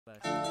Hey,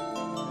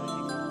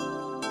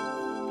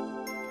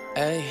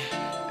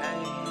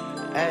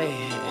 hey,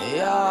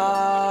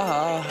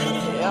 yeah,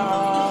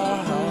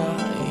 yeah,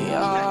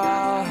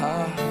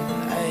 yeah,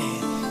 hey,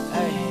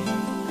 hey,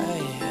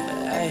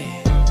 hey,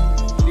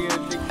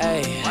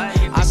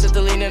 hey. I sit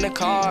the lean in the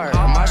car.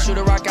 My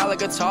shooter rock out like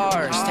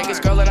guitars. Take his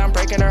girl and I'm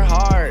breaking her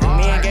heart.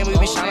 Me and Game, we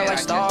be shining like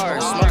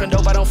stars. Smoking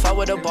dope, I don't fuck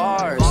with the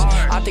bars.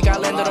 I think I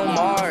landed on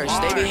Mars.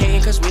 They be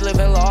hating cause we live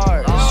in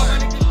Lars.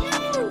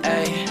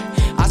 Hey,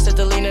 I sit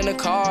the lean in the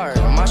car.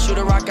 My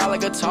shooter rock out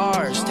like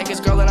guitars. Take his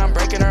girl and I'm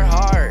breaking her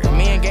heart.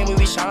 Me and Game, we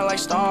be shining like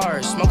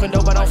stars. Smoking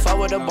dope, I don't fuck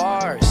with the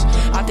bars.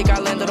 I think I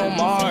landed on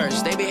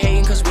Mars. They be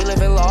hating cause we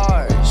live in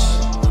Lars.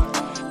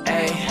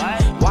 Hey,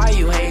 why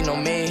you hating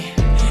on me?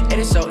 It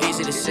is so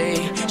easy to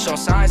see, showing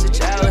signs of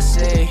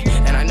jealousy.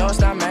 And I know it's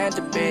not meant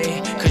to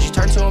be, cause you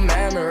turned to a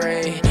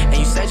memory. And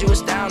you said you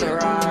was down to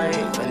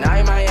ride, but now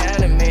you're my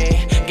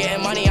enemy.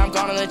 Getting money, I'm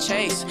gone on the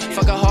chase.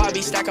 Fuck a hoe, I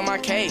be stacking my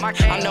cake.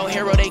 I'm no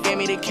hero, they gave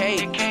me the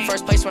cake.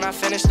 First place when I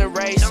finished the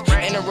race.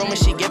 In the room and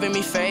she giving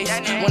me face.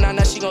 When I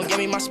know she gon' give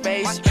me my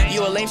space.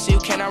 You a lame so you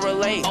cannot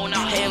relate.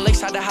 Hitting licks,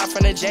 had to hide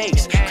from the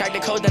jakes. Crack the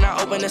code, then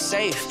I open the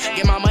safe.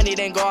 Get my money,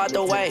 then go out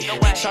the way.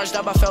 Charged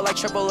up, I felt like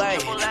AAA.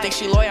 Think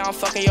she loyal, I'm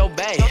fucking your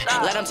bae.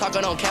 Let them talk,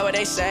 I don't care what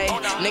they say.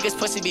 Niggas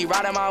pussy be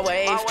riding my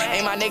wave.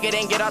 Ain't my nigga,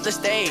 then get off the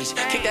stage.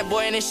 Kick that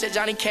boy in this shit,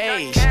 Johnny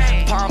Cage.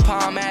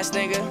 Pom-pom ass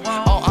nigga.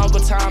 Oh, Uncle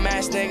Tom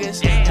ass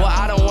niggas. Well,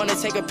 I don't wanna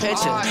take a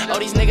picture. Oh,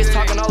 these niggas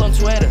talking all on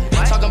Twitter.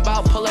 Talking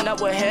about pulling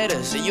up with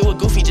hitters. You a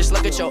goofy, just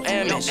look at your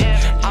image.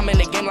 I'm in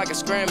the game like a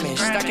scrimmage.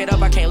 Stack it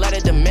up, I can't let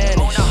it diminish.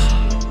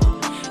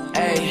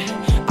 Hey,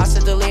 I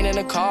sit the lean in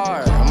the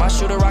car. My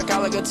shooter rock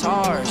out like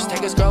guitars.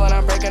 Take his girl and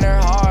I'm breaking her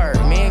heart.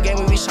 Me and Game,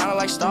 we be shining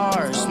like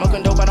stars.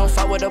 Smoking dope, I don't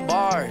fuck with the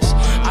bars.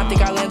 I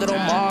think I landed on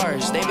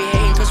Mars. They be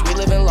hating cause we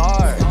live in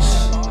Lars.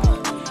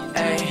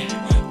 Hey,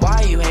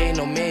 why you hating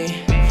on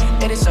me?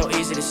 It is so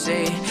easy to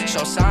see,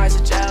 show signs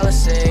of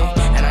jealousy.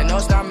 And I know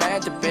it's not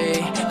meant to be,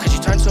 cause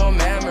you turned to a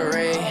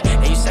memory.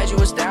 And you said you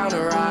was down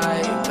to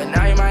ride, but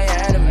now you're my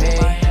enemy.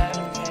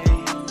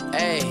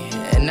 Hey,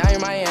 and now you're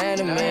my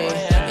enemy.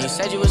 And you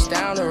said you was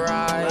down to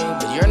ride,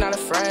 but you're not a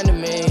friend to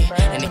me.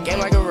 In the game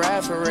like a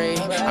referee,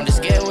 I'm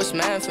just getting what's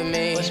meant for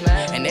me.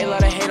 And they love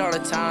to hate all the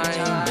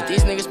time, but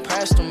these niggas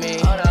pressed on me.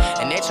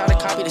 And they try to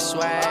copy the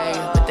swag,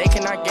 but they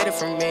cannot get it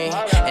from me.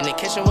 In the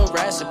kitchen with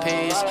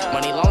recipes,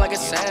 money long like a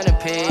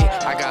centipede.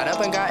 I got up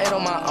and got it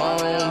on my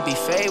own, be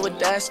fade with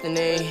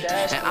destiny.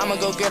 And I'ma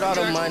go get all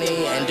the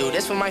money and do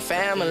this for my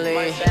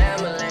family.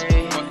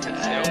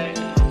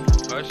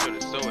 That shit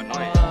is so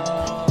annoying.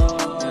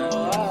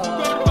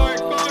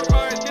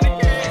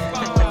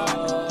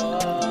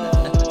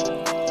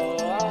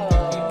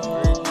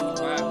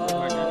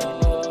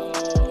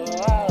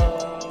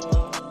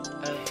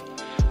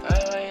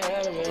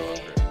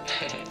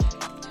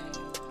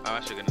 I'm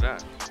actually gonna die.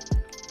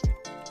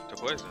 To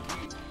poison.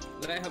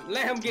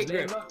 Let him get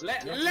grip.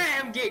 Let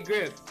him get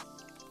grip.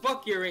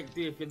 Fuck your rank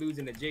 3 if you're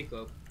losing to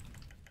Jacob.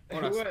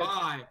 On a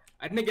spy.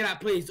 A nigga that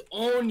plays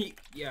only.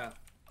 Yeah.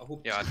 I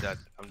hope. Yeah, I'm dead.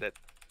 I'm dead.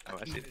 Oh,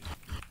 I see it.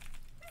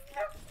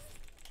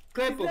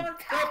 Clip him.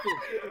 Clip him.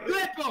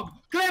 Clip him.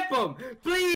 Clip him. Please.